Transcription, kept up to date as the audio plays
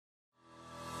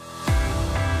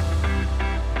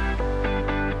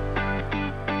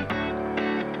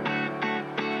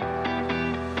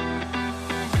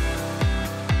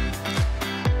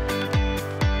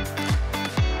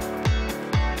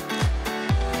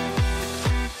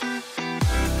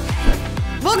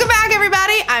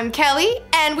I'm Kelly,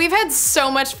 and we've had so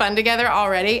much fun together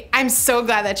already. I'm so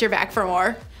glad that you're back for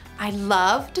more. I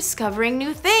love discovering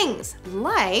new things,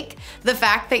 like the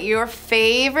fact that your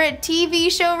favorite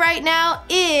TV show right now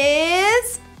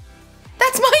is...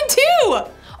 That's mine too!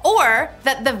 Or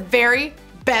that the very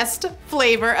best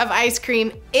flavor of ice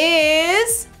cream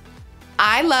is...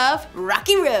 I love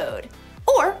Rocky Road.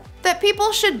 Or that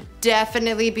people should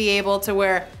definitely be able to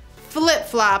wear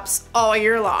flip-flops all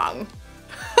year long.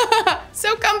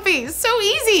 So comfy, so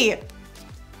easy.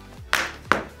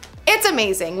 It's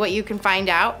amazing what you can find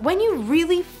out when you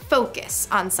really focus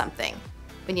on something.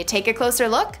 When you take a closer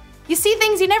look, you see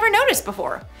things you never noticed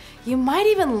before. You might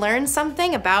even learn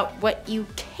something about what you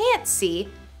can't see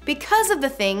because of the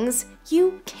things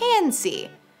you can see.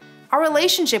 Our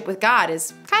relationship with God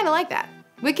is kind of like that.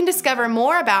 We can discover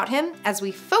more about Him as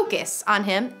we focus on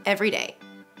Him every day.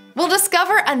 We'll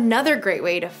discover another great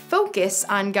way to focus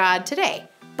on God today.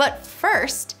 But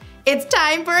first, it's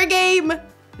time for a game.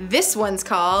 This one's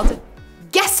called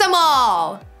Guess 'Em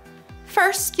All.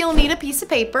 First, you'll need a piece of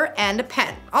paper and a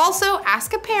pen. Also,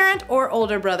 ask a parent or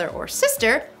older brother or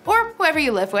sister, or whoever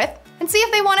you live with, and see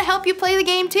if they want to help you play the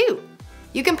game too.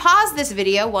 You can pause this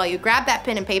video while you grab that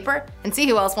pen and paper and see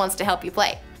who else wants to help you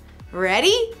play.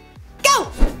 Ready?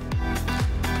 Go!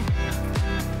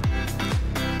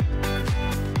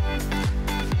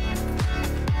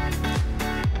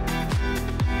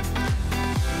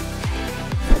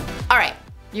 All right,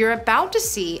 you're about to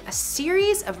see a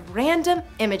series of random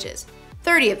images,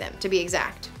 30 of them to be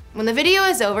exact. When the video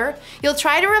is over, you'll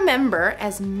try to remember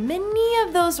as many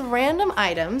of those random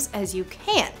items as you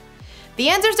can. The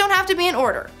answers don't have to be in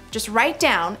order. Just write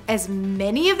down as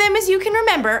many of them as you can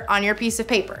remember on your piece of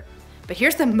paper. But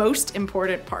here's the most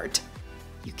important part.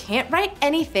 You can't write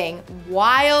anything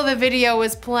while the video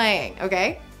is playing,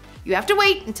 okay? You have to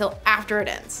wait until after it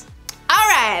ends. All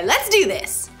right, let's do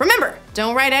this. Remember,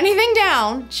 don't write anything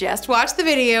down, just watch the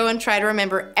video and try to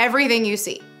remember everything you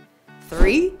see.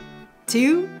 3,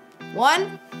 2,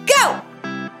 1, go!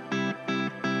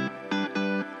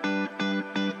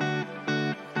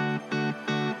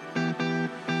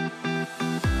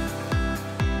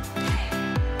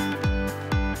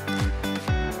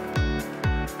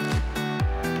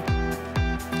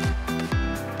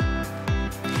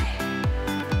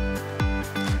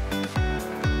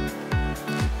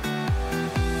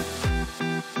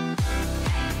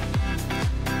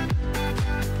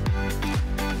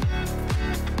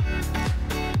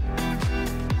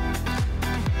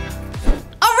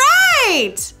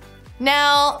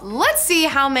 Now, let's see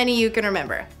how many you can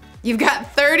remember. You've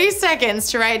got 30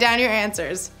 seconds to write down your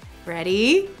answers.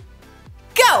 Ready?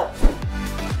 Go!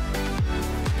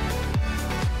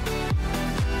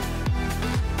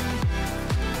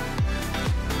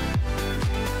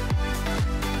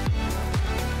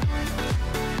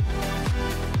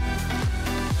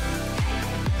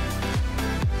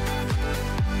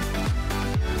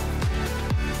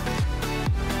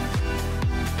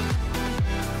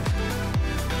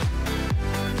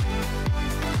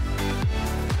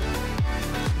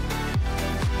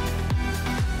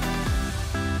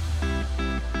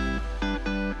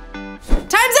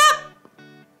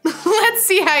 Let's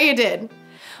see how you did.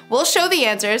 We'll show the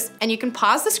answers and you can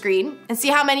pause the screen and see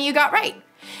how many you got right.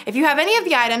 If you have any of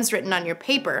the items written on your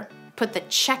paper, put the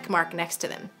check mark next to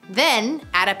them. Then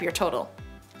add up your total.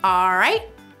 All right,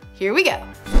 here we go.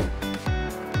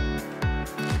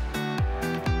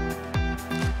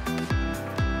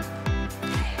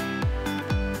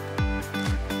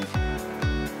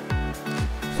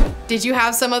 Did you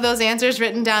have some of those answers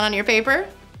written down on your paper?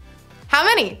 How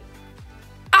many?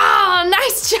 Oh,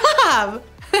 nice job!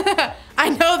 I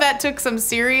know that took some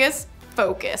serious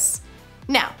focus.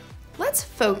 Now, let's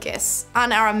focus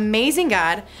on our amazing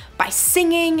God by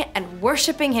singing and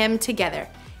worshiping Him together.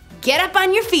 Get up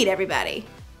on your feet, everybody.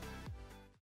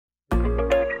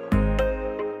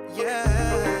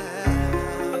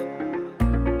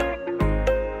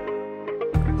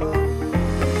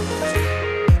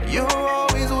 You're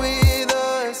always with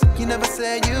us. You never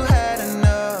said you had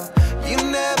enough. You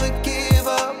never give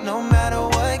up, no matter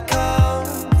what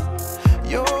comes.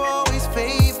 You're always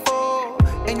faithful,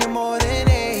 and you're more than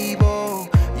able.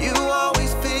 You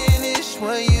always finish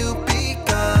what you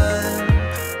begun.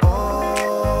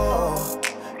 Oh,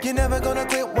 you're never gonna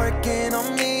quit.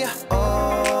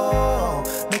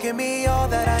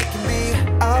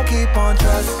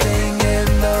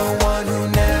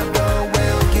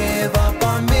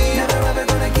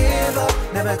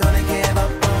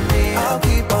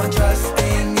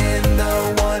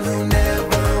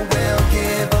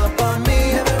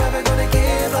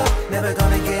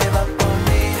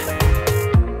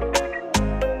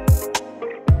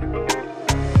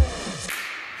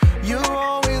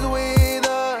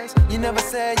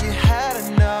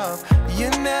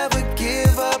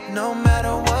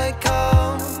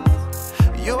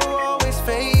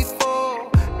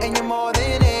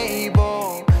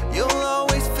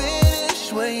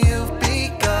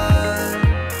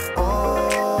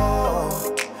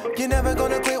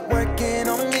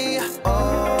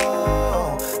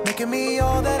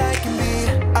 all that I can be.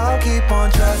 I'll keep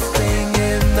on trusting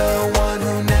in the one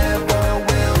who never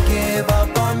will give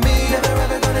up on me. Never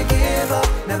ever gonna give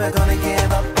up, never gonna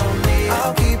give up on me.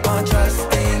 I'll keep on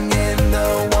trusting in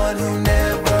the one who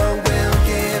never will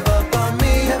give up on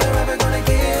me. Never ever gonna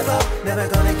give up, never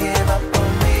gonna give up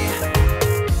on me.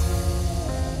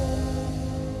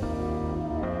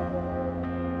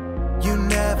 You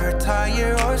never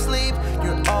tire or sleep,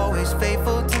 you're always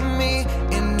faithful to me.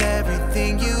 In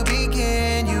everything you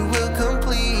begin, you will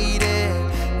complete it.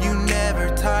 You never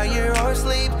tire or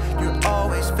sleep, you're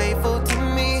always faithful to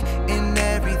me. In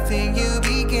everything you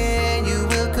begin, you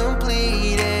will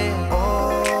complete it.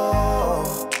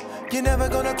 Oh, you're never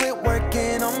gonna quit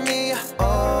working on me.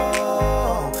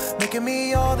 Oh, making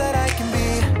me all that I can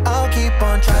be. I'll keep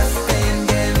on trusting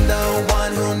in the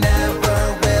one who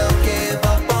never will give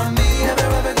up on me. Never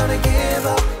ever gonna give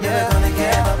up, never gonna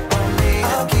give up on me.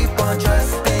 I'll keep on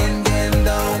trusting in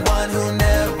the one who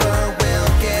never will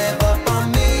give up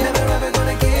on me. Never ever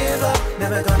gonna give up,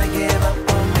 never gonna give up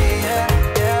on me. Yeah,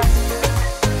 yeah.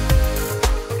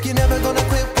 You're never gonna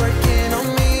quit working on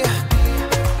me,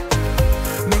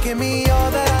 making me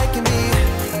all that I can be.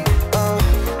 Oh,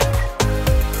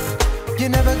 you're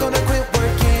never gonna quit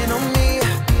working on me,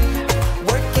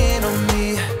 working on me,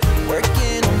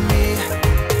 working on me.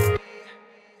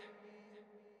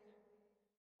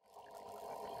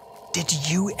 Did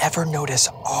you ever notice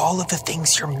all of the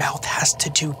things your mouth has to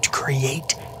do to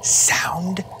create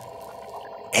sound?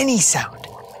 Any sound,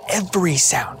 every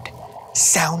sound,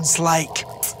 sounds like.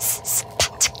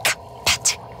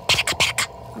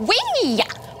 Wee!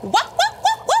 Wop, wop,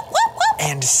 wop, wop, wop, wop.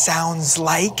 And sounds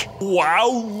like. Wow,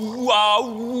 wow,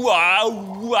 wow,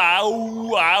 wow,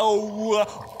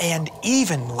 wow. And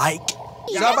even like.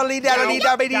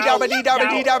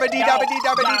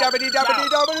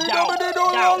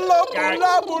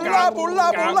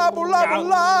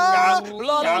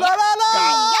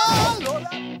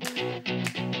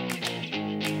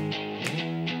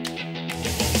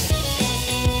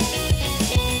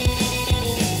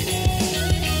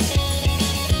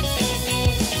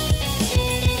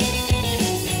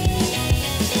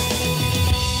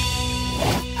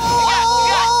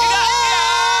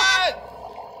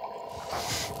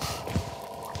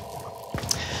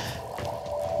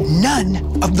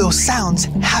 None of those sounds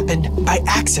happened by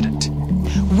accident.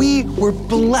 We were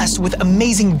blessed with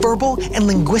amazing verbal and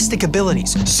linguistic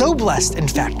abilities. So blessed, in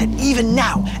fact, that even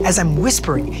now, as I'm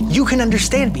whispering, you can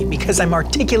understand me because I'm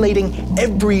articulating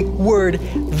every word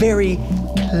very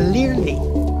clearly.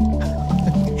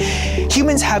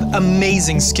 Humans have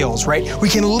amazing skills, right? We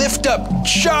can lift up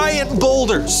giant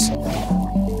boulders.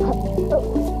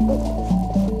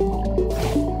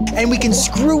 And we can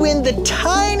screw in the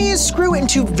tiniest screw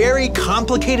into very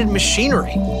complicated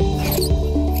machinery.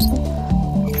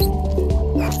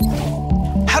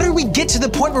 How did we get to the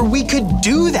point where we could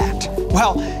do that?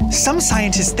 Well, some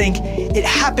scientists think it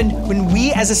happened when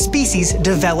we as a species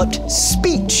developed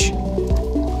speech.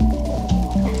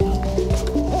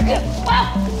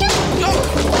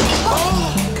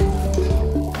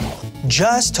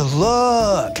 Just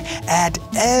look at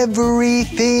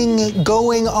everything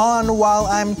going on while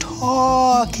I'm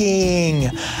talking.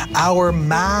 Our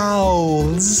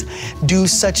mouths do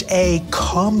such a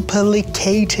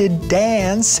complicated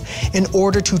dance in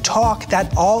order to talk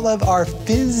that all of our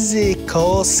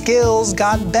physical skills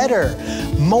got better,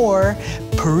 more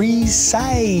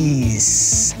precise.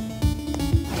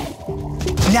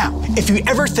 Now, if you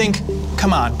ever think,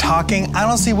 come on, talking, I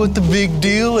don't see what the big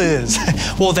deal is.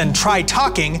 Well, then try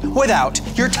talking without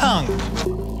your tongue.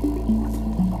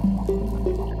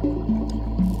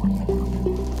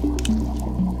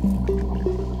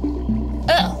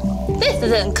 This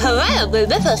is incredibly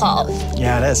difficult.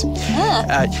 Yeah, it is.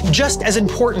 Just as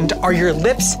important are your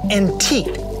lips and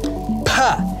teeth.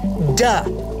 Pa, da,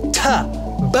 ta,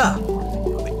 ba.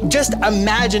 Just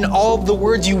imagine all of the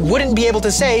words you wouldn't be able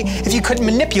to say if you couldn't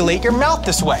manipulate your mouth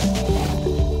this way.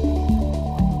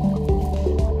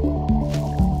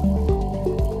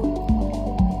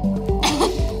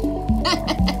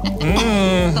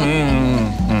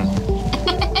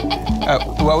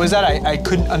 What was that? I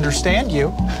couldn't understand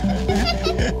you.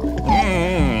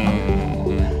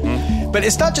 But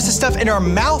it's not just the stuff in our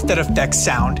mouth that affects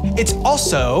sound, it's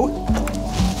also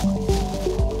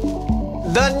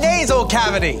the nasal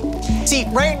cavity. See,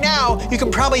 right now, you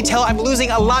can probably tell I'm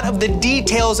losing a lot of the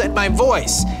details in my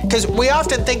voice, because we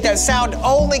often think that sound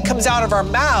only comes out of our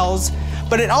mouths,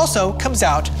 but it also comes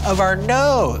out of our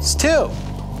nose, too.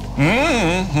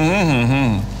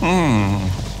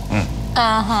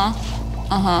 Uh-huh.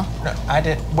 Uh-huh. No, I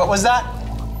did. What was that?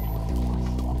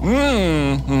 You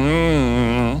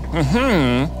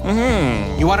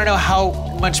want to know how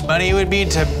much money it would be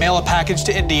to mail a package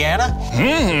to Indiana?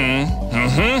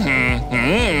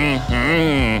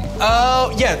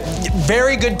 Oh, yeah,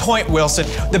 very good point, Wilson.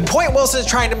 The point Wilson's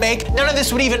trying to make, none of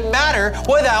this would even matter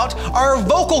without our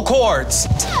vocal cords.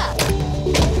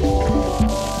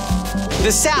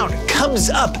 The sound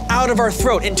comes up out of our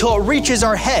throat until it reaches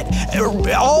our head,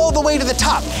 all the way to the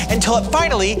top, until it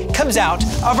finally comes out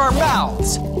of our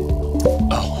mouths.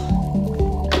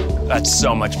 Oh, that's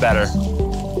so much better.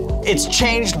 It's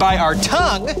changed by our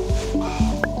tongue.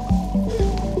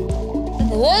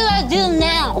 What do I do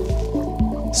now?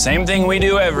 Same thing we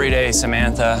do every day,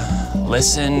 Samantha.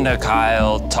 Listen to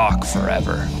Kyle talk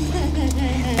forever.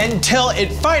 Until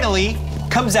it finally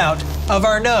comes out of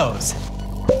our nose.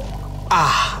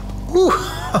 Ah. Whew.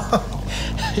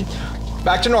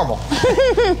 Back to normal.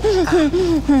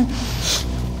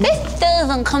 This still is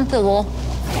uncomfortable.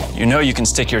 You know you can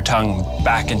stick your tongue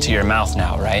back into your mouth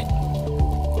now, right?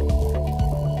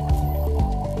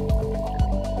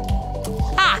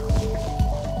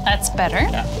 That's better.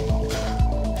 Yeah.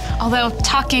 Although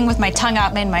talking with my tongue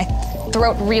out made my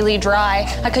throat really dry.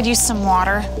 I could use some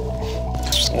water.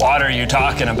 What are you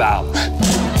talking about?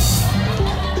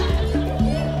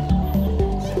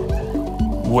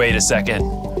 Wait a second.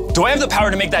 Do I have the power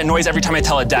to make that noise every time I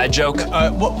tell a dad joke?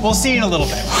 We'll see in a little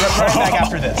bit. Right back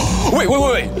after this. Wait.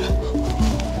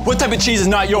 What type of cheese is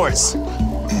not yours?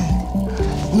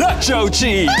 Nacho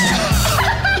cheese!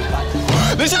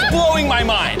 This is blowing my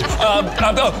mind.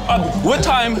 What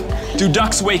time do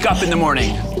ducks wake up in the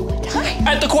morning?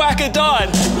 At the quack of dawn.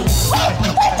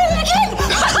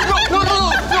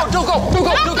 No, don't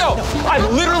go. I've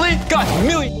literally got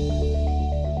millions.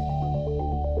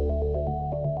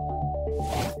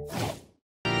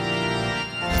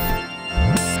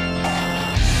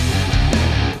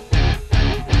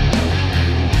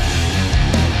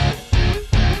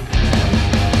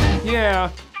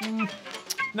 Yeah.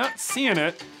 Not seeing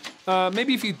it.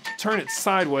 Maybe if you turn it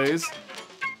sideways.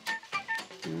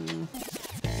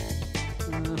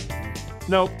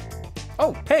 Nope.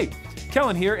 Oh, hey,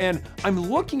 Kellen here, and I'm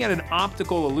looking at an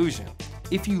optical illusion.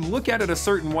 If you look at it a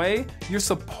certain way, you're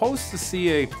supposed to see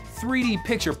a 3D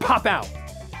picture pop out.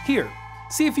 Here,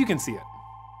 see if you can see it.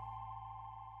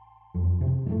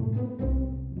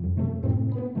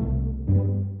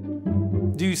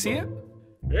 Do you see it?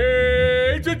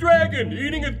 Hey, it's a dragon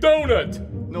eating a donut.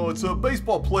 No, it's a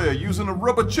baseball player using a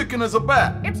rubber chicken as a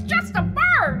bat. It's just a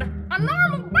bird, a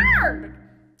normal bird.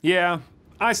 Yeah,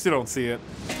 I still don't see it.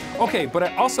 Okay, but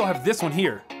I also have this one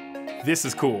here. This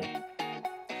is cool.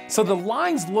 So the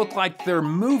lines look like they're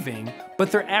moving,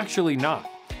 but they're actually not.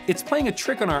 It's playing a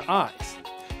trick on our eyes.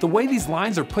 The way these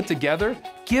lines are put together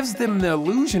gives them the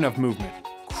illusion of movement.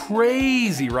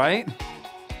 Crazy, right?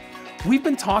 We've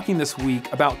been talking this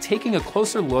week about taking a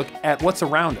closer look at what's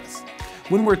around us.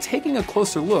 When we're taking a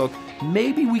closer look,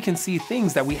 maybe we can see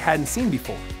things that we hadn't seen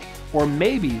before, or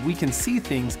maybe we can see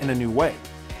things in a new way.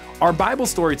 Our Bible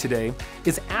story today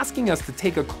is asking us to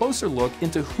take a closer look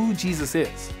into who Jesus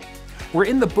is. We're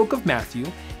in the book of Matthew,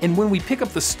 and when we pick up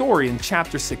the story in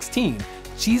chapter 16,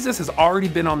 Jesus has already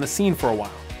been on the scene for a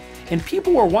while. And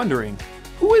people are wondering,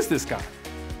 who is this guy?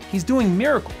 He's doing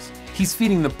miracles. He's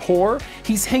feeding the poor.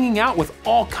 He's hanging out with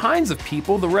all kinds of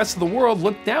people the rest of the world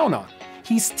look down on.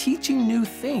 He's teaching new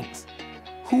things.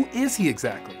 Who is he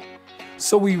exactly?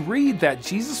 So we read that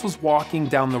Jesus was walking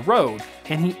down the road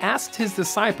and he asked his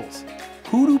disciples,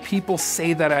 "Who do people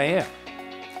say that I am?"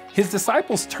 His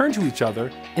disciples turned to each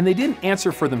other and they didn't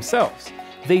answer for themselves.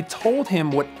 They told him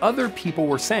what other people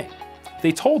were saying.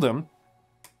 They told him,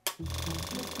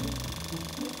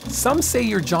 "Some say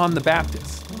you're John the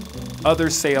Baptist.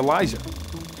 Others say Elijah.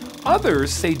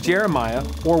 Others say Jeremiah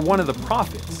or one of the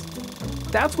prophets."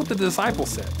 That's what the disciples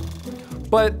said.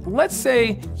 But let's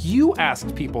say you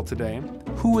asked people today,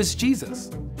 who is Jesus?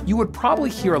 You would probably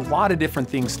hear a lot of different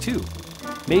things too.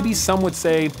 Maybe some would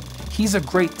say, he's a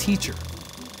great teacher.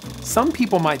 Some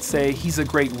people might say he's a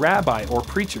great rabbi or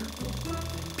preacher.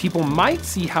 People might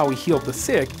see how he healed the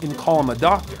sick and call him a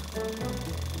doctor.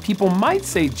 People might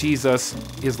say Jesus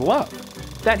is love,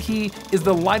 that he is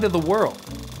the light of the world,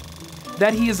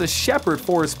 that he is a shepherd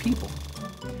for his people.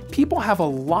 People have a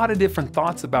lot of different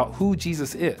thoughts about who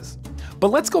Jesus is.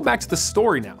 But let's go back to the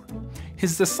story now.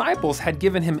 His disciples had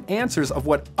given him answers of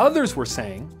what others were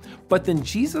saying, but then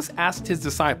Jesus asked his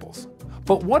disciples,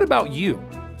 "But what about you?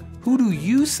 Who do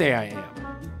you say I am?"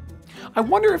 I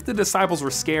wonder if the disciples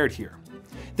were scared here.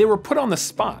 They were put on the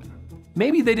spot.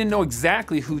 Maybe they didn't know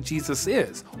exactly who Jesus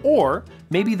is, or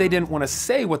maybe they didn't want to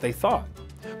say what they thought.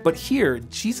 But here,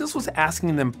 Jesus was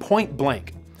asking them point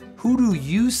blank, "Who do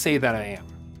you say that I am?"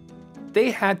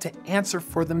 They had to answer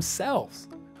for themselves.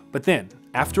 But then,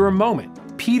 after a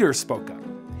moment, Peter spoke up.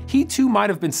 He too might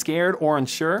have been scared or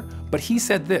unsure, but he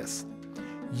said this,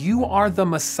 "You are the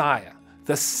Messiah,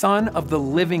 the Son of the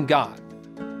living God."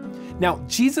 Now,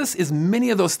 Jesus is many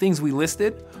of those things we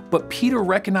listed, but Peter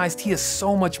recognized he is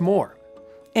so much more.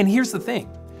 And here's the thing,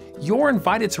 you're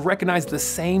invited to recognize the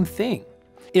same thing.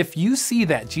 If you see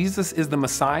that Jesus is the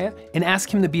Messiah and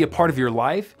ask him to be a part of your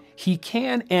life, he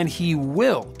can and he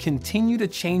will continue to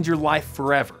change your life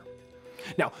forever.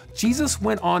 Now, Jesus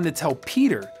went on to tell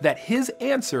Peter that his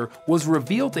answer was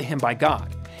revealed to him by God,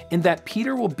 and that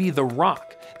Peter will be the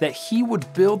rock that he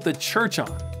would build the church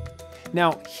on.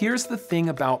 Now, here's the thing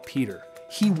about Peter.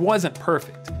 He wasn't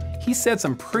perfect. He said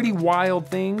some pretty wild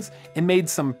things and made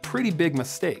some pretty big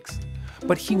mistakes.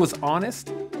 But he was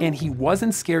honest, and he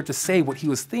wasn't scared to say what he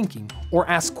was thinking or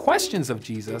ask questions of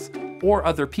Jesus or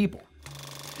other people.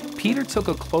 Peter took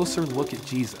a closer look at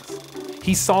Jesus.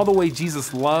 He saw the way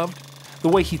Jesus loved, the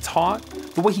way he taught,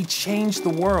 the way he changed the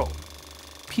world.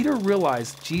 Peter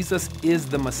realized Jesus is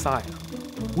the Messiah.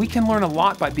 We can learn a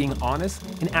lot by being honest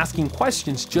and asking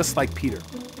questions just like Peter.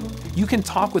 You can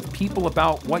talk with people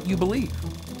about what you believe.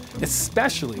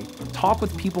 Especially talk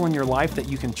with people in your life that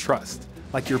you can trust,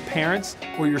 like your parents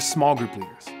or your small group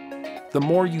leaders. The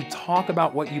more you talk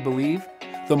about what you believe,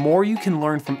 the more you can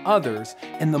learn from others,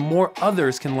 and the more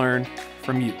others can learn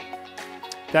from you.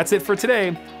 That's it for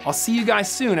today. I'll see you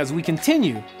guys soon as we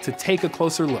continue to take a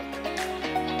closer look.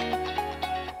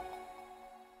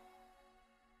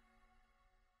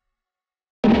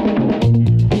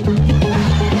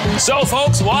 So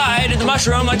folks, why did the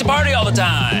mushroom like to party all the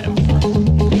time?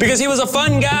 Because he was a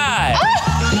fun guy.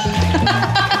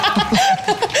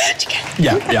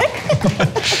 Yeah.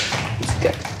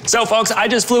 So folks, I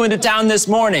just flew into town this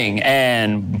morning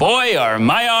and boy, are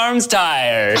my arms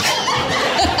tired.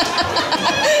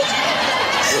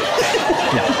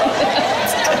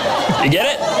 You get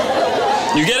it?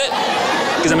 You get it?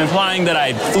 Because I'm implying that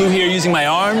I flew here using my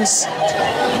arms,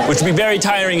 which would be very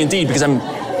tiring indeed because I'm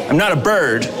not a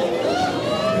bird.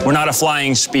 We're not a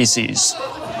flying species.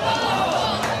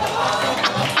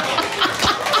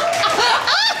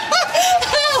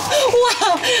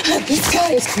 Wow, this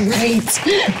guy is great.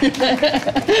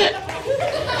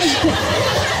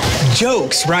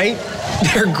 Jokes, right?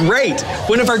 They're great.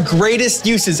 One of our greatest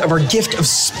uses of our gift of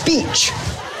speech.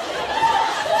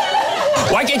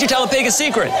 Why can't you tell a pig a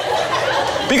secret?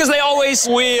 Because they always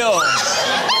squeal.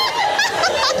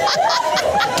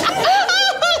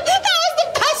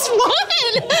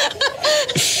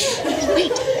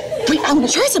 Wait, I want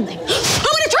to try something.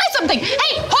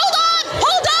 Hey, hold on!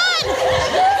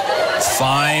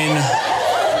 Fine.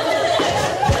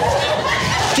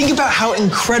 Think about how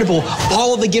incredible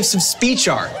all of the gifts of speech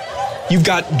are. You've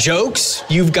got jokes,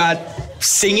 you've got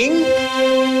singing.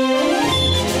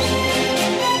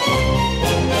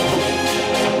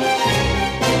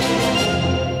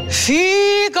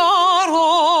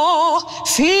 Figaro,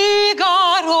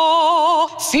 Figaro,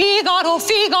 Figaro,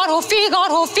 Figaro,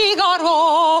 Figaro,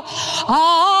 Figaro.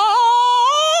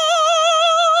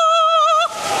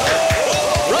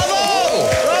 Bravo!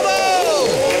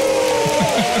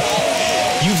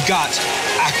 You've got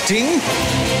acting.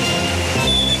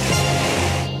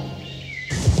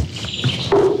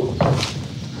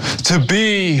 To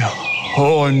be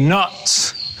or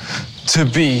not to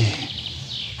be.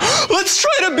 Let's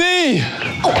try to be!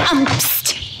 Oh,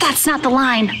 psst, that's not the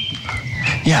line.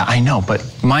 Yeah, I know, but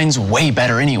mine's way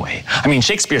better anyway. I mean,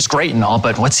 Shakespeare's great and all,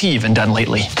 but what's he even done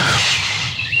lately?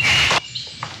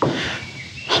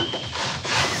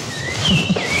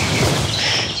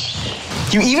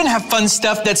 You even have fun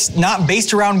stuff that's not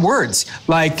based around words,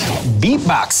 like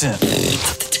beatboxing.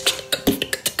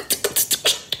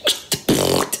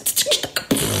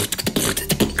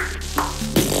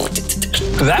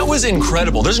 That was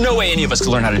incredible. There's no way any of us could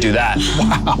learn how to do that.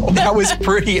 Wow, that was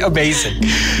pretty amazing.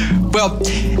 Well,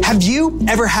 have you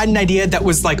ever had an idea that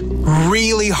was like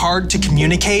really hard to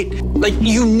communicate? Like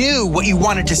you knew what you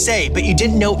wanted to say, but you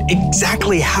didn't know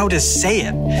exactly how to say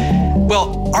it.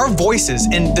 Well, our voices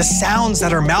and the sounds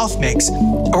that our mouth makes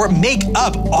or make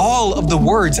up all of the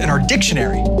words in our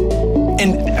dictionary.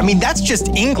 And I mean, that's just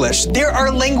English. There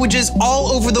are languages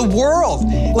all over the world,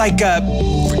 like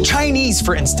Chinese,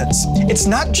 for instance. It's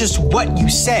not just what you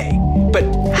say, but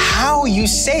how you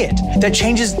say it that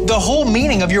changes the whole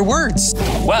meaning of your words.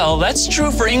 Well, that's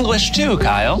true for English too,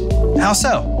 Kyle. How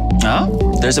so?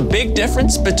 There's a big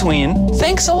difference between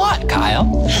thanks a lot,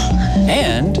 Kyle,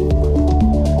 and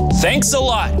thanks a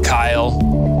lot, Kyle.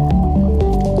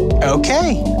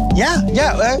 Okay.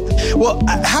 Well,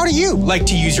 how do you like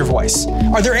to use your voice?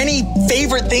 Are there any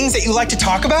favorite things that you like to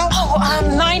talk about?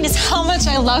 Mine is how much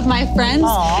I love my friends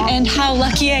and how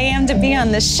lucky I am to be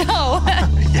on this show.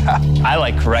 I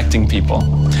like correcting people,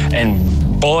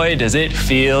 and boy, does it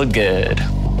feel good.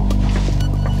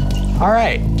 All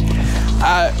right.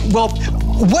 Well,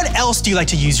 what else do you like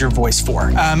to use your voice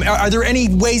for? Are there any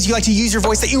ways you like to use your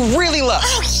voice that you really love?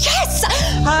 Oh, yes!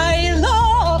 I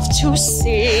love to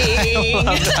sing. I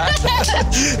love that.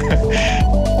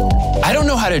 I don't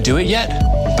know how to do it yet,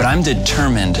 but I'm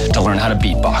determined to learn how to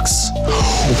beatbox.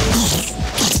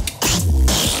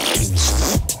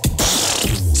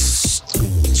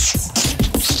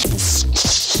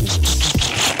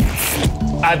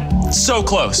 I'm so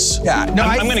close. Yeah, no,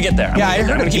 I'm gonna get there. I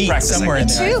heard I'm gonna keep practicing. somewhere in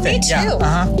there. Me too.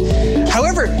 Yeah,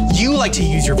 However, you like to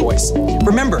use your voice.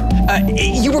 Remember,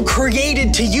 you were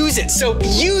created to use it, so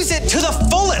use it to the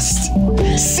fullest.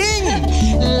 Sing.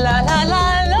 La la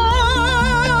la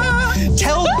la.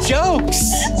 Tell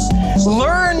jokes.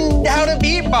 Learn how to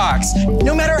beatbox.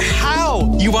 No matter how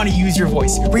you want to use your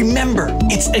voice, remember,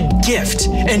 it's a gift,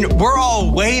 and we're all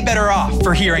way better off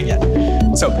for hearing it.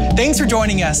 So thanks for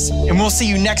joining us, and we'll see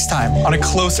you next time on A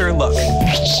Closer Look.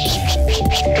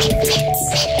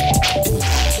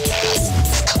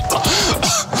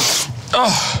 Oh,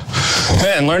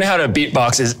 man, learning how to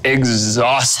beatbox is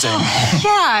exhausting.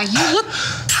 Yeah, you look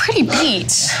pretty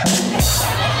beat.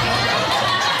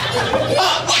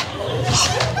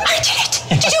 I did it!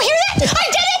 Did you hear that? I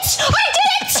did it! I did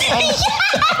it!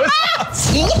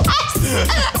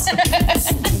 Yes!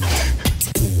 Yes!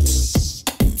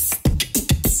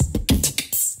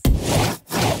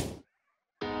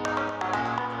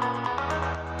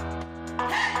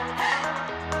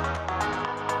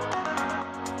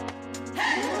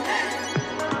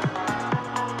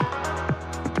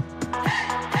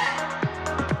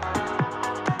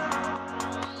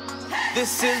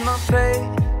 This is my faith,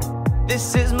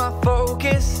 this is my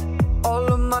focus, all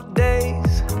of my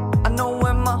days. I know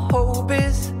where my hope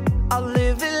is, I'll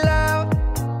live it loud,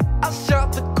 I'll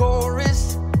shout the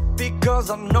chorus, because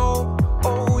I know,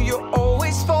 oh, you're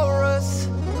always for us.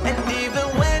 And even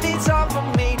when it's hard for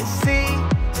me to see,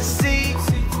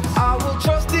 I will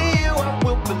trust in you, I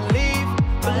will believe.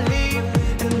 And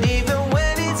even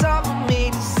when it's hard for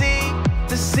me to see,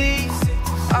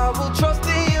 I will trust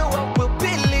in you, I will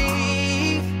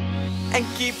believe. And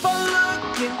keep on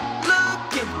looking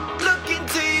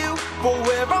to you for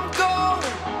where I'm going,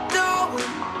 knowing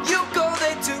you go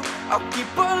there too. I'll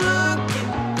keep on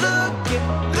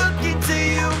looking to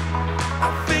you.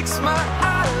 I'll fix my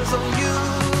eyes on you.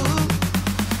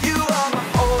 You are my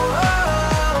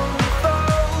only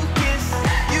focus.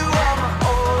 You are my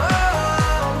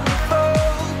only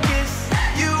focus.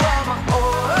 You are my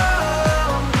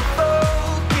only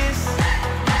focus.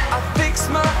 I fix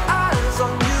my eyes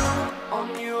on you.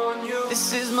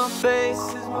 This is my faith,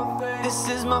 this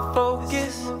is my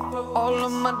focus, all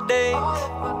of my days.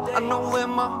 I know where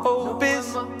my hope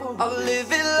is, I'll live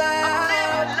it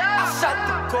loud, I'll shout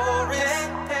the chorus,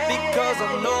 because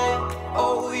I know,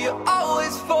 oh, you're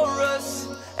always for us.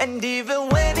 And even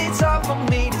when it's hard for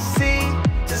me to see,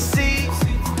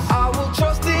 I will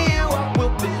trust in you, I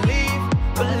will believe.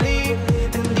 And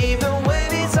even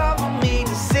when it's hard for me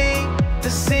to see,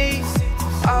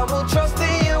 I will trust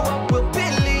in you, I will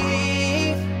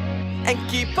believe. And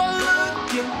keep on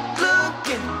looking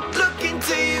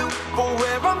to you for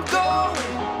where I'm going,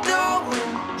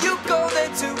 knowing you go there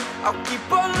too. I'll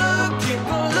keep on looking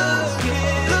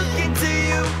to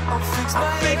you. I'll fix my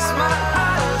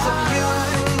eyes on you.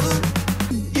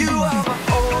 You are my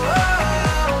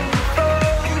only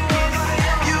focus.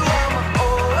 You are my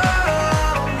only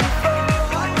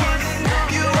focus.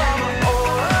 You are my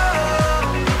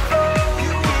only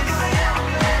focus.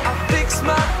 I fix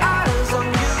my eyes on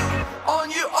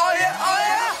you, oh yeah.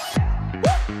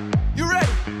 Woo! You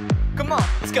ready? Come on,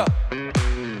 let's go.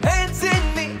 Hands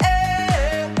in the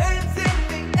air, hands in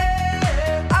the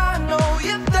air. I know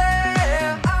you're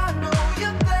there, I know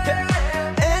you're there.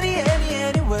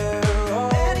 Anywhere, oh.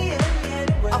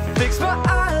 Anywhere. I fix my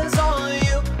eyes on you.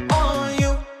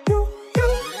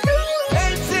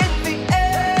 Hands in the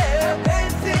air,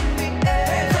 hands in the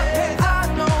air. I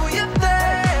know you're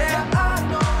there, I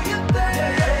know you're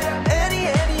there.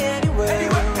 Anywhere.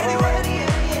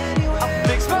 I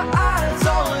fix my eyes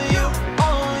on you.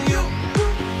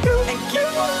 And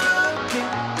keep on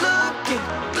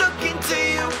looking to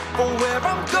you for where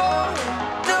I'm going,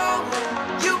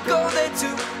 knowing you go there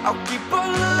too. I'll keep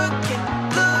on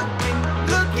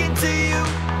looking to you.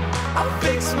 I'll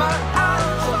fix my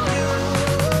eyes on you.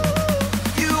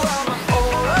 You are my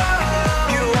only,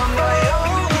 you are my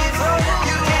only,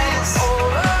 you can't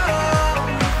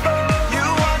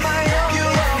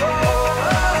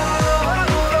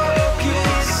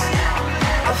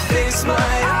fix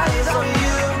my eyes on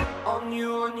you, on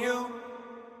you, on you.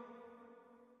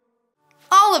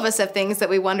 All of us have things that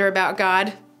we wonder about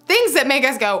God. Things that make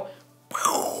us go,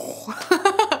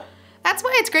 That's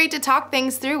why it's great to talk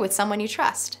things through with someone you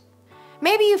trust.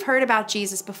 Maybe you've heard about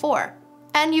Jesus before,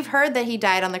 and you've heard that he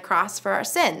died on the cross for our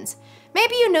sins.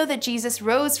 Maybe you know that Jesus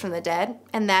rose from the dead,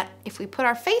 and that if we put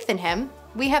our faith in him,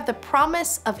 we have the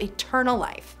promise of eternal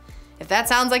life. If that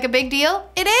sounds like a big deal,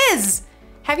 it is!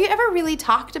 Have you ever really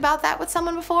talked about that with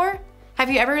someone before? Have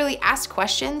you ever really asked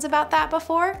questions about that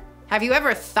before? Have you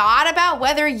ever thought about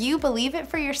whether you believe it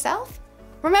for yourself?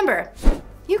 Remember,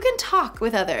 you can talk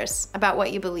with others about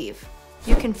what you believe.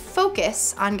 You can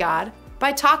focus on God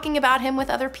by talking about him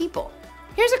with other people.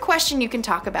 Here's a question you can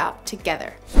talk about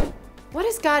together. What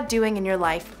is God doing in your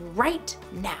life right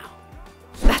now?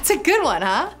 That's a good one,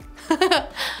 huh?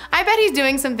 I bet he's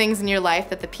doing some things in your life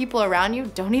that the people around you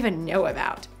don't even know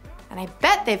about. And I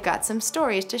bet they've got some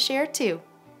stories to share too.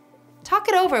 Talk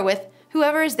it over with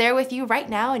whoever is there with you right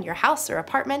now in your house or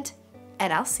apartment,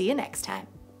 and I'll see you next time,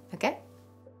 okay?